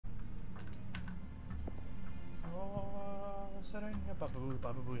said I? Yeah, Baba Booey,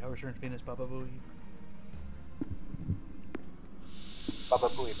 Baba Booey. Howard Stern's famous Baba Booey. Baba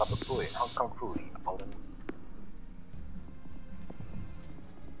Booey, Hong Kong Fooey, Apollo.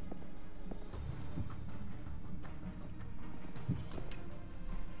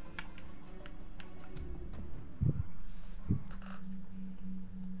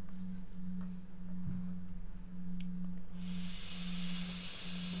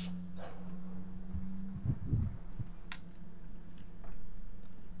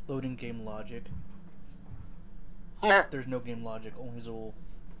 Loading game logic. There's no game logic, only Zool.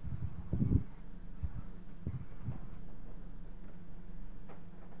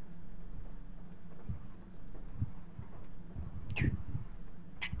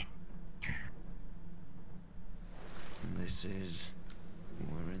 This is...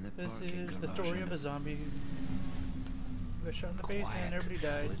 We're in the This parking is the garage story and of a zombie who got shot in the face and everybody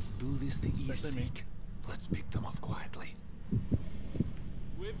died. Let's do this the Especially me. easy. Let's pick them off quietly.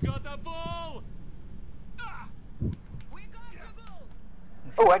 We've got a ball! Ah! We got the ball!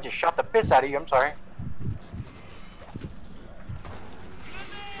 Oh, I just shot the piss out of you, I'm sorry.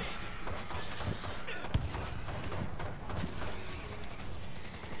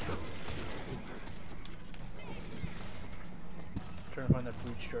 Trying to find that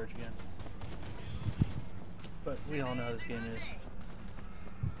breach charge again. But we all know how this game is.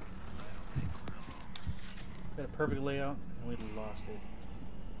 Got a perfect layout, and we lost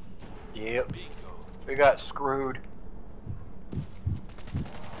it. Yep. We got screwed.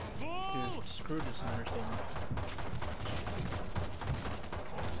 Dude, screwed is an understatement.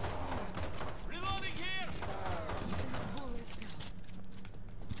 Reloading here!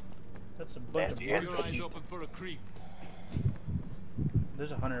 That's a bunch of Nasty Keep ass. your eyes open for a creep.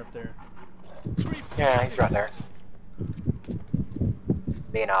 There's a hunter up there. Creep! Yeah, he's right there.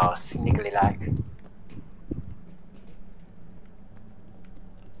 Being all sneakily like.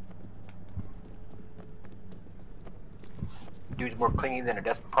 Dude's more clingy than a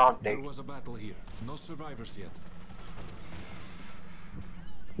desperate prom There date. was a battle here. No survivors yet.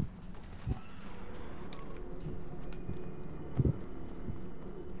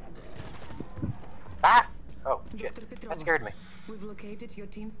 Ah! Oh, shit. Dr. Petrova, That scared me. we've located your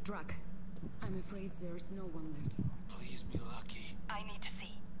team's truck. I'm afraid there's no one left. Please be lucky. I need to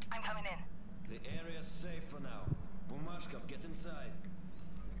see. I'm coming in. The area's safe for now. Bumashkov, get inside.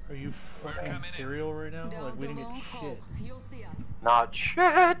 Are you fucking serial right now? Down Like, we the didn't long get hall. shit. You'll see us. Not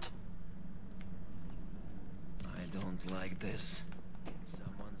shit! I don't like this.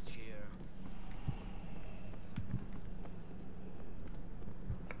 Someone's here.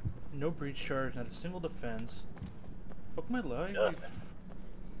 No breach charge, not a single defense. Fuck my life. Nothing.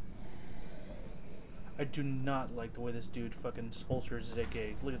 I do not like the way this dude fucking holsters his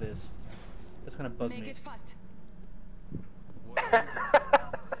AK. Look at this. That's gonna bug Make me. it fast.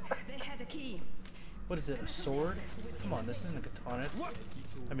 They had a key. What is it, a sword? Come on, this isn't a katana.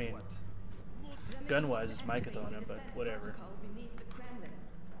 I mean, gun-wise, it's my katana, but whatever. Beneath the Kremlin,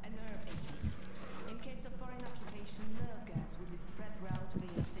 a nerve agent. In case of foreign occupation, nerve gas would be spread throughout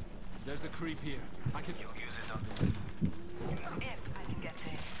the city. There's a creep here. I can use it on If I can get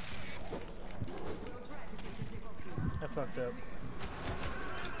there. We'll try to get this thing off you. I fucked up.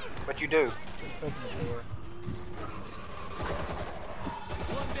 What you do? Open the door.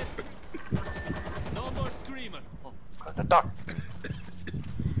 one bit. No more screaming. Close the door.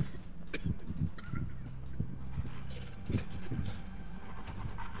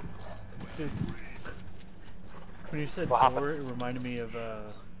 Dude. When you said What door, happened? it reminded me of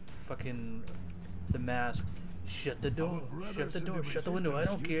fucking The Mask. Shut the door. Shut the door. Shut the window. I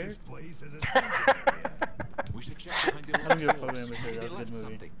don't care. We should check behind the I don't give a fuck doors. what anybody Maybe says. they That was a left good movie.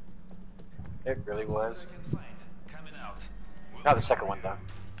 something. It really was. Coming out. Not the second one though.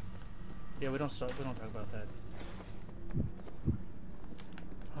 Yeah, we don't talk about that.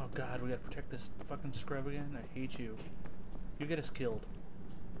 Oh god, we gotta protect this fucking scrub again? I hate you. You get us killed.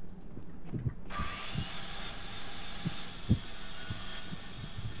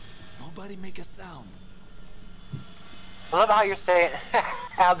 Nobody make a sound. I love how you're saying,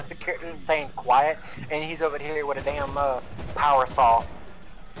 how the character's saying quiet, and he's over here with a damn power saw.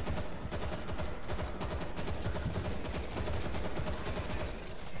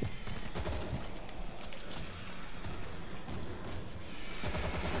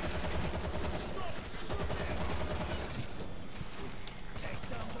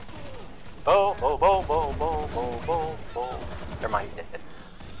 Bo, bo, bo, bo, bo, bo, bo, bo. Never mind, he's dead.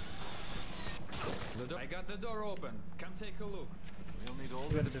 I got the door open. Come take a look. We'll need all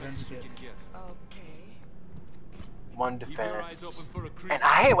We the got a defense defenses we kit. can get. Okay. One Keep your eyes defense. open for a creep. And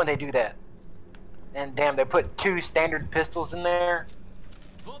I hate when they do that. And damn, they put 2 standard pistols in there.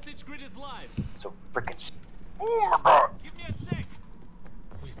 Voltage grid is live. So freaking. Oh my god. Give me a sec.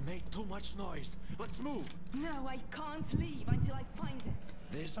 We've made too much noise. Let's move. No, I can't leave until I find it.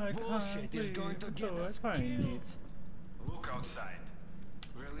 This I bullshit can't is going to leave get until I us find killed. it. Look outside.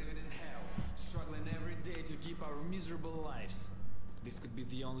 We're living in hell, struggling every day to keep our miserable lives. This could be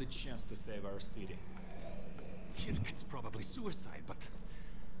the only chance to save our city. It's probably suicide, but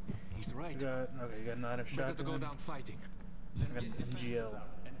he's right. You got, okay, you got not a Better to go shotgun. down fighting. I got the MGL.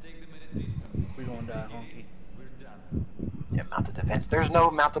 And take them at a distance. We gonna die, honky. We're done. Yeah, mounted defense. There's no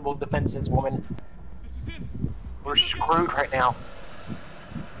mountable defenses, woman. This is it. We're screwed right now.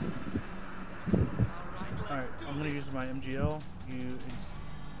 Alright, I'm gonna use my MGL. You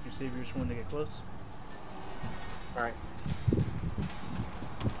save yours when they get close. Alright.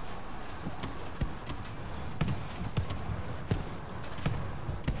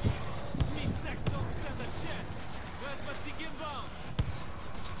 Sec don't stand a chance. Plasma stick inbound.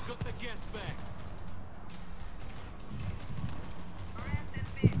 Got the gas back.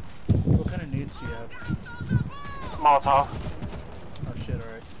 What kind of needs do you have? Molotov. Oh shit,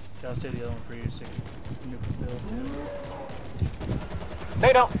 alright. I'll save the other one for you so you can build too.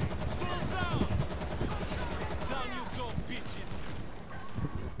 They don't. Pull down. Down you go, bitches.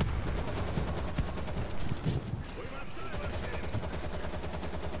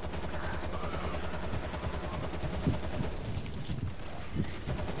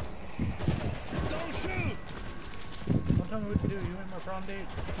 Don't tell me what to do, you ain't my prom date.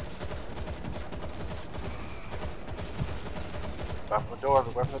 Back from the door,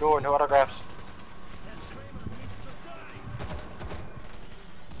 away from the door, no autographs.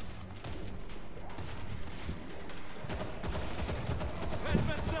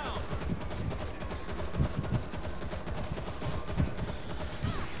 Plasma down.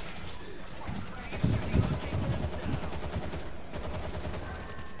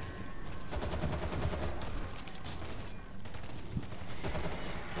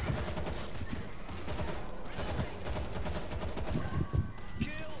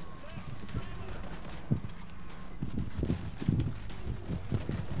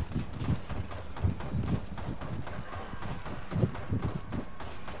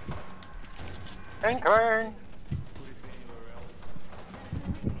 Anchor.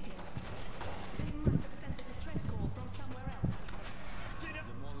 They must have sent the distress call from somewhere else. The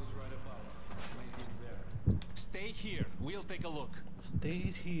mall is right above us. Maybe it's there. Stay here. We'll take a look. Stay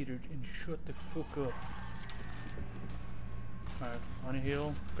here and shut the fuck up. Alright, on a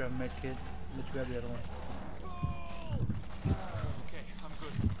hill, grab a med kit, let's grab the other one. Okay, I'm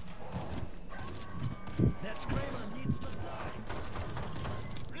good. That screamer needs to die.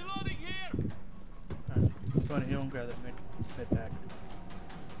 Reloading here. Alright, go on a hill and grab that med pack.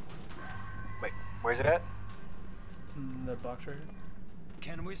 Wait, where's it at? It's in the box right here.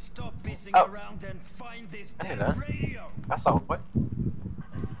 Can we stop pissing Oh. around and find this I knew damn that. radio? I saw what?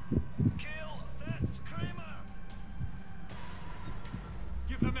 Kill that screamer!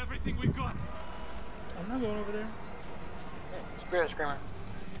 Give them everything we got. I'm not going over there. Spirit Screamer.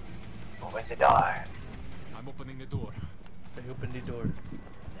 Opens the door. I'm opening the door. They opened the door.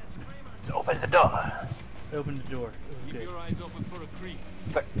 It opens the door. They opened the door. Keep Okay. your eyes open for a creep.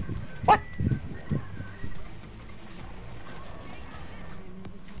 So, what? I am in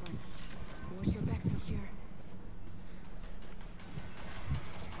the tavern. Watch your backs in here.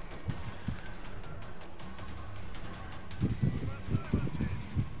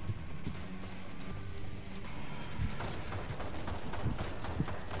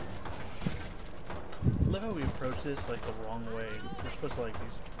 I love how we approach this like the wrong way. We're supposed to like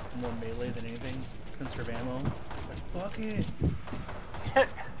use more melee than anything, conserve ammo. Like, fuck it.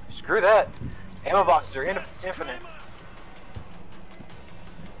 Screw that. Ammo boxes are infinite.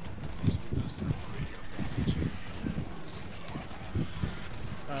 This will do some radio damage.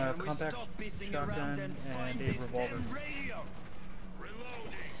 Can we Compact stop pissing shotgun around and find and a this revolver. damn radio?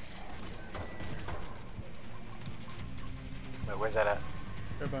 Wait, where's that at?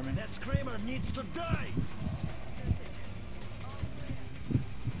 Right by me. That screamer needs to die!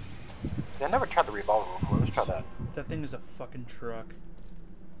 See, I never tried the revolver before. Let's try that. That thing is a fucking truck.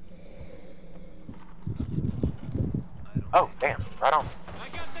 Oh, damn. Right on. I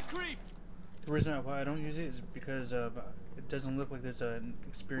got the creep. The reason why I don't use it is because it doesn't look like there's an We're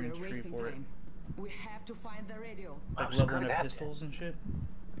experience tree wasting for it. time. We have to find the radio. Oh, Like screw leveling up that. pistols and shit.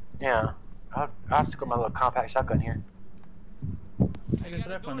 Yeah. I'll just go my little compact shotgun here. I guess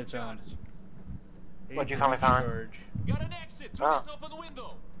what I finally found. What'd you finally find? Charge. Got an exit through Ah. this open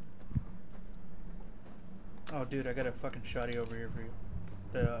window. Oh, dude, I got a fucking shotty over here for you.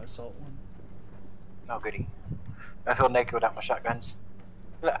 The assault one. Oh, goody. I feel naked without my shotguns.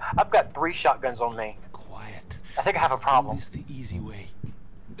 Look, I've got 3 shotguns on me. Quiet. I think I have a Let's problem. do this the easy way.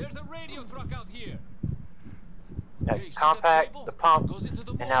 There's a radio truck out here. Yeah, Hey, see that compact, cable? the pump, Goes into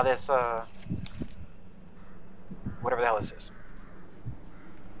the and now motor. this, whatever the hell this is.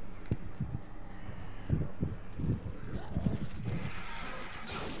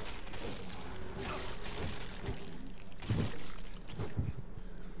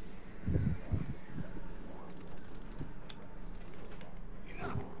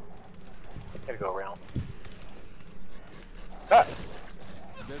 Gotta go around. Ah.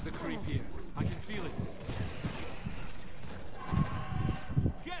 There's a creep here. I can feel it.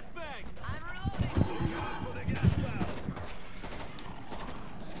 Gas bag!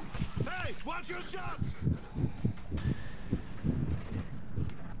 Hey, watch your shots!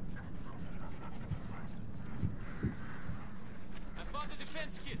 I found the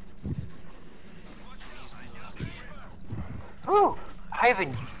defense kit. Whew! Ivan,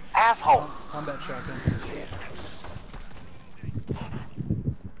 you asshole! Combat shotgun.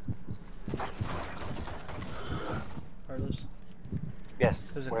 Heartless. Yes,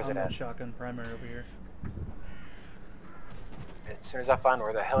 There's a where's it combat at? shotgun primary over here. As soon as I find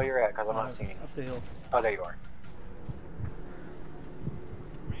where the hell you're at, because I'm not seeing you. Up the hill. Oh, there you are.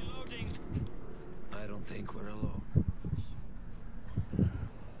 Reloading. I don't think we're alone.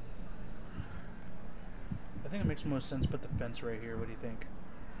 I think it makes most sense to put the fence right here. What do you think?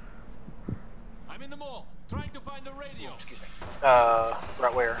 I'm in the mall, trying to find the radio. Excuse me.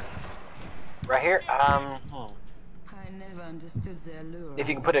 Right where? Right here? I never understood the allure. If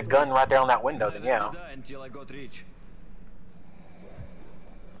you of can put a this gun place. right there on that window, then yeah. Until I got rich.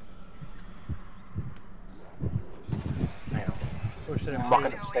 Damn. Or should I Walking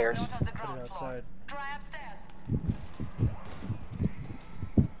put it upstairs. outside? Try upstairs.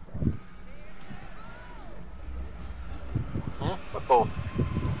 What bull?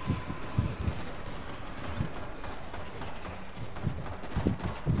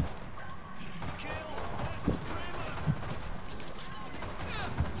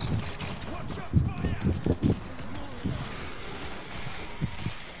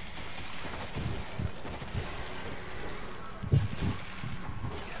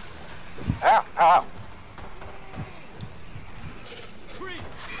 Ow, ow.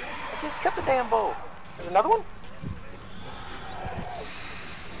 I just cut the damn bull. There's another one?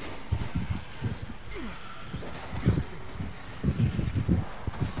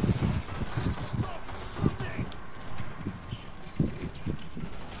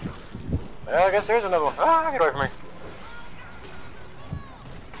 Well, I guess there's another one. Ah, get away from me.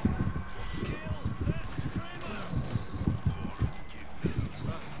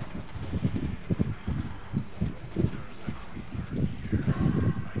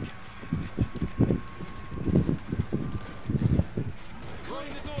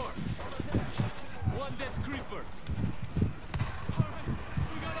 Blowing the door. One dead creeper. Alright,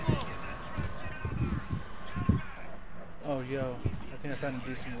 we got them all. Oh, yo. I think I found a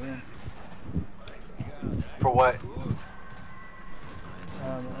decent room. For what?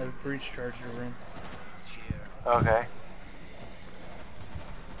 A breach charger room. Okay.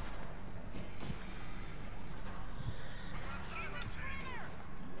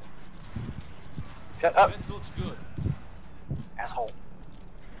 Shut up, Fence looks good. asshole.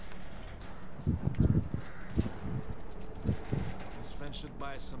 This fence should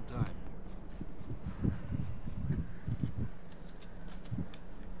buy us some time.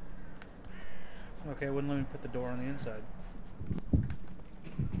 Okay, wouldn't let me put the door on the inside.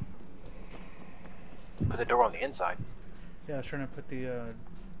 Put the door on the inside. Yeah, I was trying to put the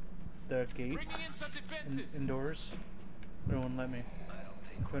gate Bringing in some defenses. indoors, but it wouldn't let me.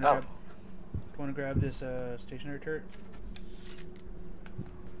 Do you Oh. want to grab this stationary turret?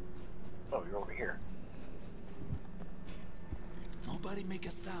 Oh, you're over here. Nobody make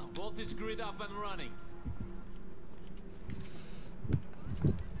a sound. Voltage grid up and running.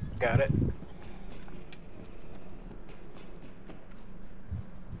 Got it.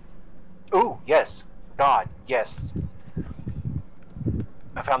 Ooh, yes. God, yes.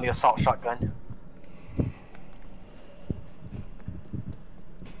 I found the assault shotgun.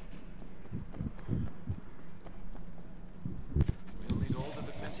 We'll need all the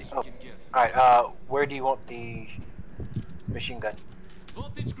defenses Oh. we can get. Alright, where do you want the machine gun?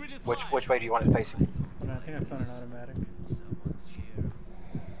 Voltage grid is Which live. way do you want it facing? No, I think I found an automatic. Someone's here.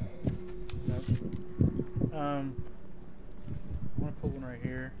 Nope. I want to put one right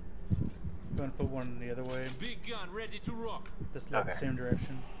here. I'm going to put one the other way. Big gun ready to rock. Just like the Okay. same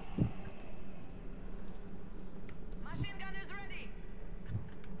direction. Machine gun is ready.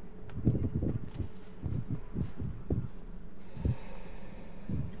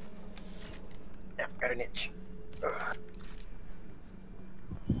 itch. Ugh.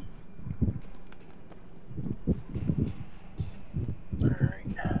 Alright.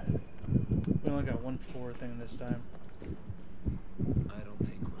 We only got one floor thing this time. I don't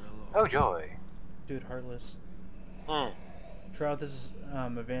think we're alone. Oh joy. Dude, Heartless. Hmm. Try out this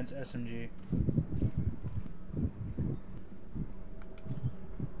advanced SMG.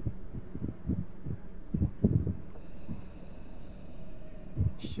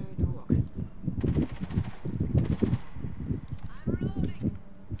 Sure do work. I'm reloading.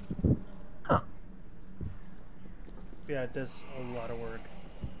 Huh. Yeah, it does a lot of work.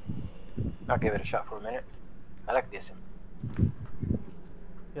 I'll give it a shot for a minute. I like this.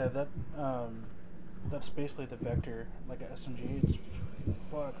 Yeah, that's basically the vector, like an SMG. It's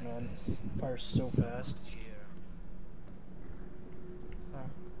fuck, man. Fires so fast. Here.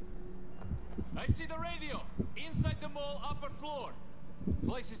 I see the radio! Inside the mall, upper floor.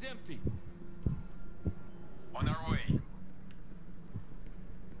 Place is empty. On our way.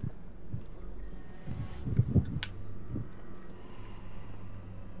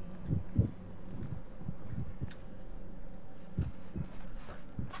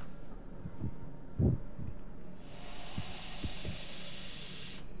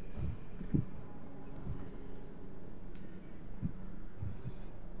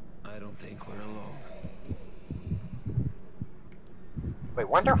 I don't think we're alone. Wait,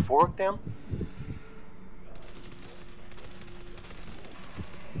 weren't there 4 of them?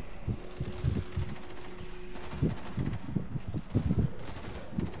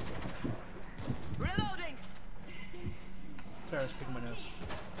 Reloading. Sorry, I was picking my nose.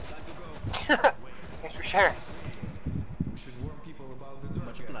 Thanks for sharing. We should warn people about the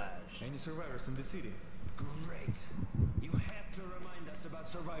Much drug gas. obliged. Any survivors in the city? Great. You have to remind us about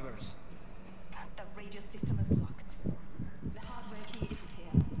survivors. The radio system is locked. The hardware key isn't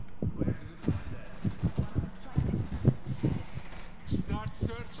here. Where did we find that? One of us tried it. Start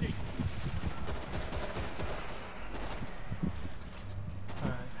searching.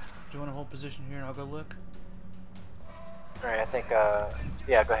 Alright. Do you want to hold position here and I'll go look? Alright, I think,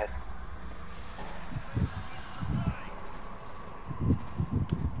 yeah, go ahead.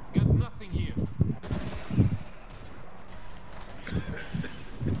 Got nothing here.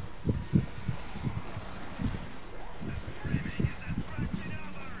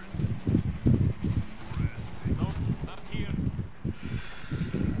 Nope, not here.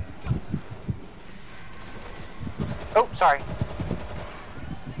 Oh, sorry.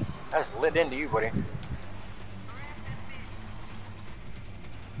 I just lit into you, buddy.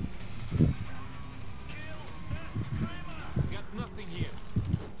 Got nothing here.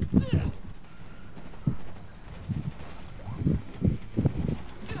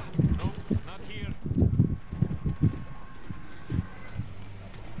 Nope, not here.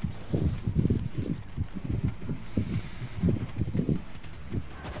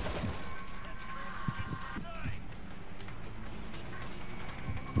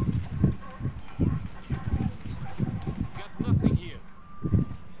 Got nothing here.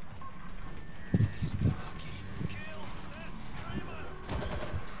 Please be lucky.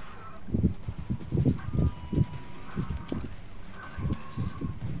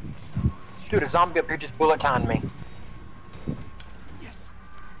 Dude, a zombie up here just bullet timed me. Yes!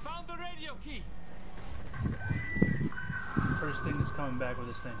 Found the radio key! First thing that's coming back with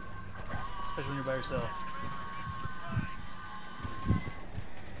this thing. Especially when you're by yourself.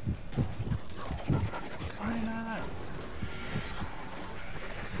 Why not?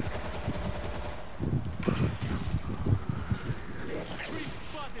 Creep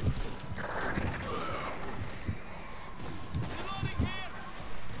spotted! Reloading here!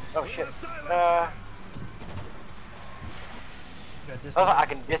 Oh shit. You got this. Oh, I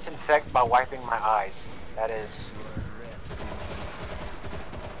can disinfect by wiping my eyes. That is.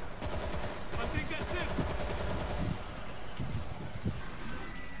 I think that's it!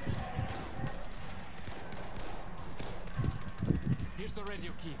 Here's the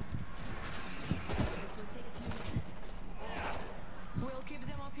radio key. This will take a few minutes. We'll keep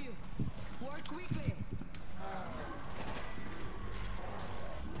them off you. Work quickly.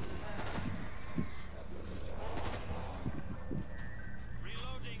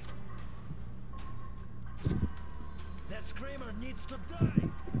 Reloading. That screamer needs to die.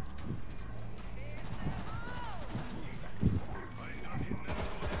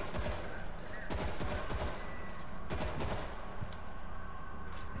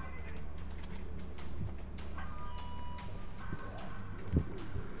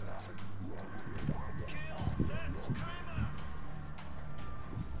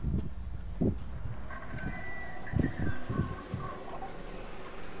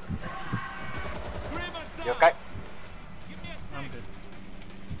 Screamer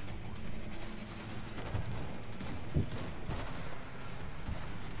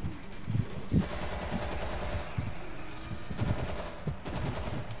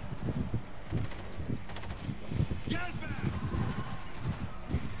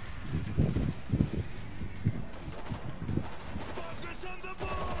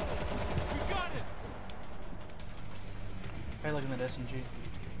liking that SMG.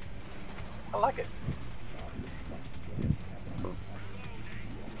 I like it.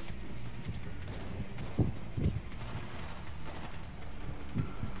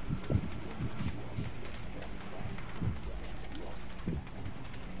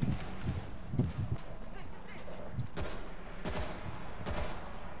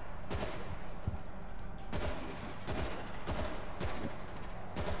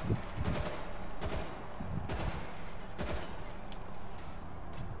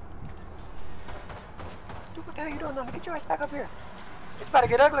 Dude, what the hell are you doing? Get your ass back up here. It's about to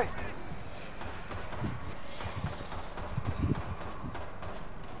get ugly.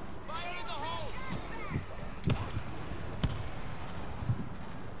 Fire in the hole!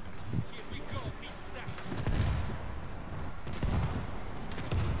 Here we go, PT7.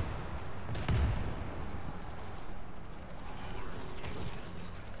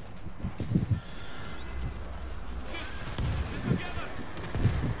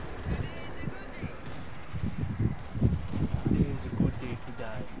 Today is a good day to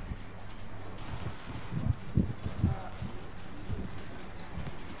die.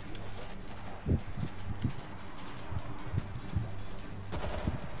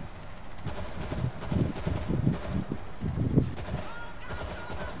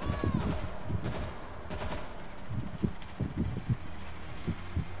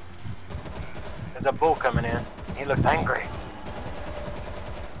 There's a bull coming in. He looks angry.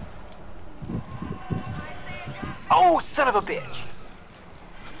 Oh, son of a bitch!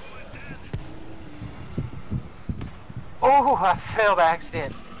 Oh, I fell by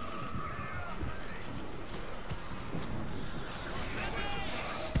accident.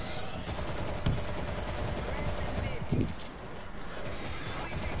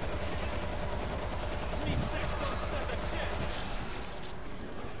 PT7 don't stand a chance.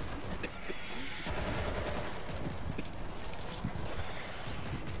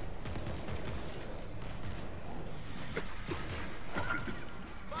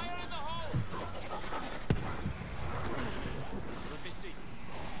 Fire in the hole! Let me see.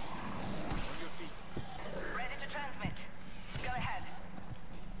 On your feet. Ready to transmit. Go ahead.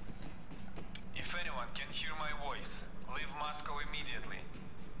 If anyone can hear my voice, leave Moscow immediately.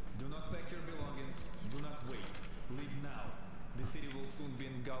 Do not pack your belongings. Do not wait. Leave now. The city will soon be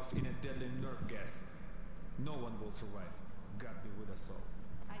engulfed in a deadly nerve gas. No one will survive. God be with us all.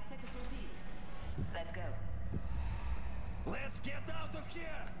 I set it to repeat. Let's go. Let's get out of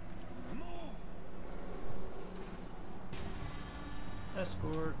here! Move!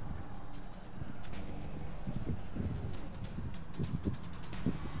 Escort.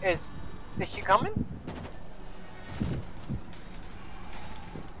 Is she coming?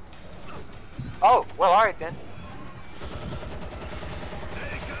 Oh, well, alright then.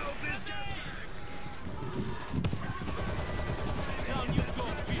 Take out this guy! Down you go,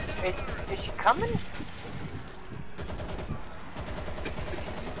 bitch! Is she coming?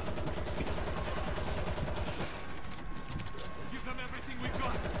 Give them everything we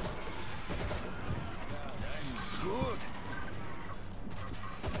got! Good.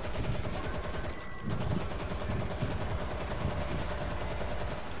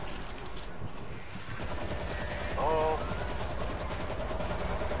 Oh,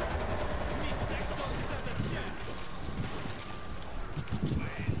 PT7 don't stand a chance!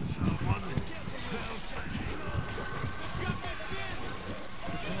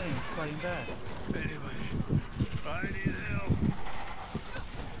 Hey, fighting back. Anybody? I need help.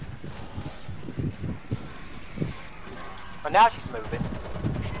 well, now she's moving.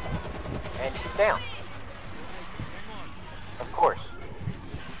 And she's down. Of course.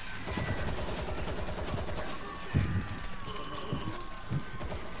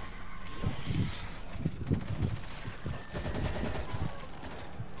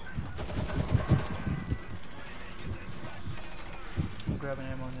 I'm grabbing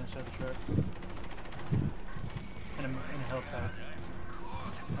ammo on the inside of the truck. And a health pack.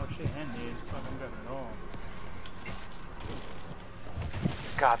 Oh shit, and these. Fucking grabbing it all.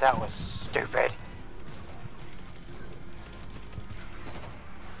 God, that was stupid.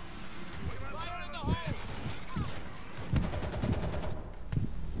 Fire in the hole!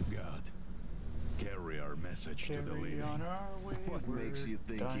 God, carry our message to the lady. Carry on our way. What makes you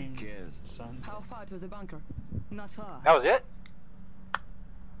think he dying, cares? Son. How far to the bunker? Not far. That was it?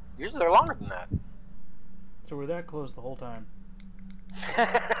 Usually they're longer than that. So we're that close the whole time.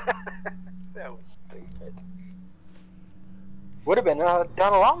 That was stupid. Would have been done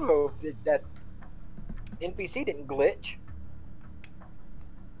long ago if that NPC didn't glitch.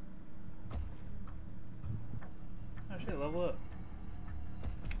 Oh shit, level up.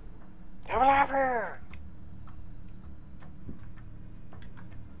 Level up here!